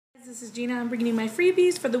This is Gina. I'm bringing you my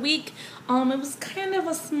freebies for the week. It was kind of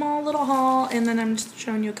a small little haul, and then I'm just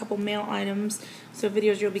showing you a couple mail items. So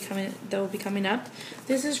videos that will be coming up.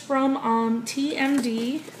 This is from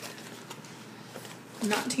TMD,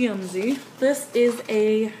 not TMZ. This is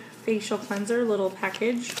a facial cleanser little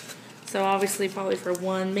package. So obviously probably for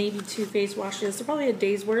one, maybe two face washes. So probably a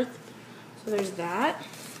day's worth. So there's that.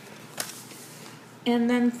 And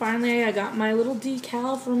then finally I got my little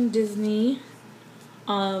decal from Disney.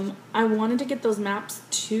 I wanted to get those maps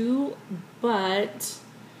too, but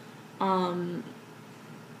what am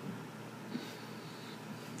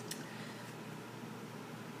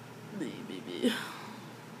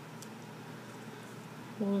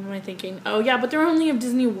I thinking? Oh yeah, but they're only of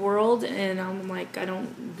Disney World, and I'm like, I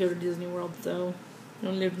don't go to Disney World, so I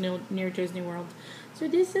don't live near Disney World. So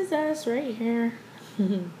this is us right here.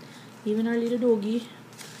 Even our little doggy.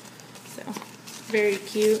 So, very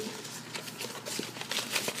cute.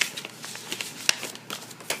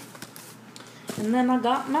 And then I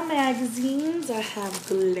got my magazines. I have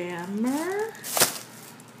Glamour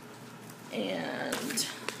and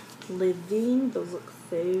Living. Those look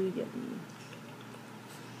so yummy.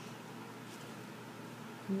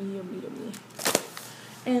 Yummy.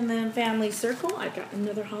 And then Family Circle. I got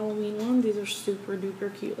another Halloween one. These are super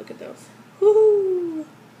duper cute. Look at those. Woohoo!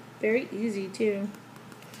 Very easy too.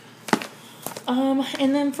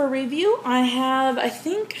 And then for review, I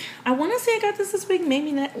want to say I got this week,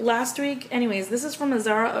 maybe last week. Anyways, this is from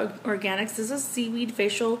Azara Organics. This is seaweed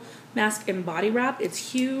facial mask and body wrap.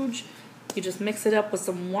 It's huge. You just mix it up with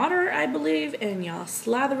some water, I believe, and y'all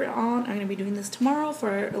slather it on. I'm going to be doing this tomorrow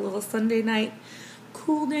for a little Sunday night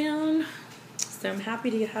cool down. So I'm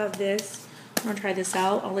happy to have this. I'm going to try this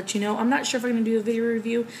out. I'll let you know. I'm not sure if I'm going to do a video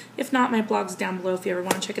review. If not, my blog's down below if you ever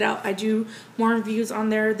want to check it out. I do more reviews on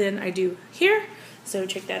there than I do here. So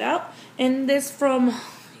check that out. And this from,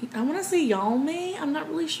 I want to say Yalme. I'm not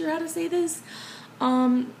really sure how to say this.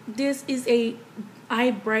 This is a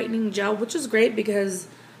eye brightening gel, which is great because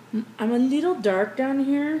I'm a little dark down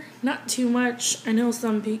here. Not too much. I know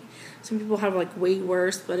some people have like way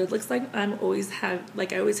worse, but it looks like I always have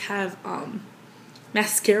mascara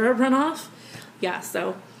runoff. Yeah,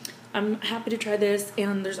 so I'm happy to try this,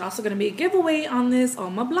 and there's also going to be a giveaway on this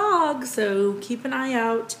on my blog, so keep an eye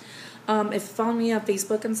out. If you follow me on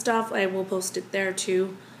Facebook and stuff, I will post it there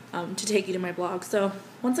too, to take you to my blog. So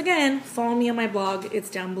once again, follow me on my blog. It's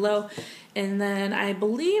down below. And then I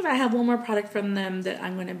believe I have one more product from them that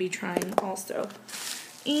I'm going to be trying also.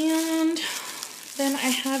 And then I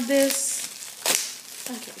have this.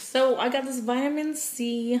 Okay, so I got this vitamin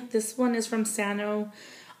C. This one is from Sano.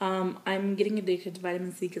 I'm getting addicted to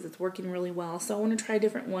vitamin C because it's working really well. So I want to try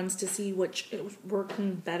different ones to see which is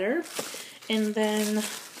working better. And then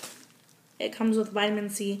it comes with vitamin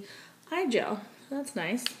C eye gel. That's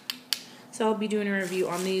nice. So I'll be doing a review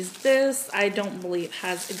on these. This, I don't believe,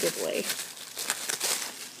 has a giveaway.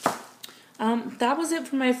 That was it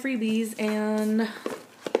for my freebies, and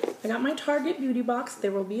I got my Target beauty box.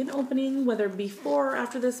 There will be an opening, whether before or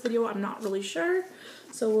after this video, I'm not really sure.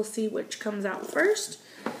 So we'll see which comes out first.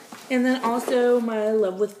 And then also my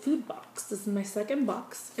Love with Food box. This is my second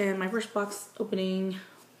box, and my first box opening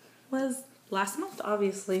was last month,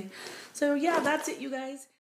 obviously. So yeah, that's it, you guys.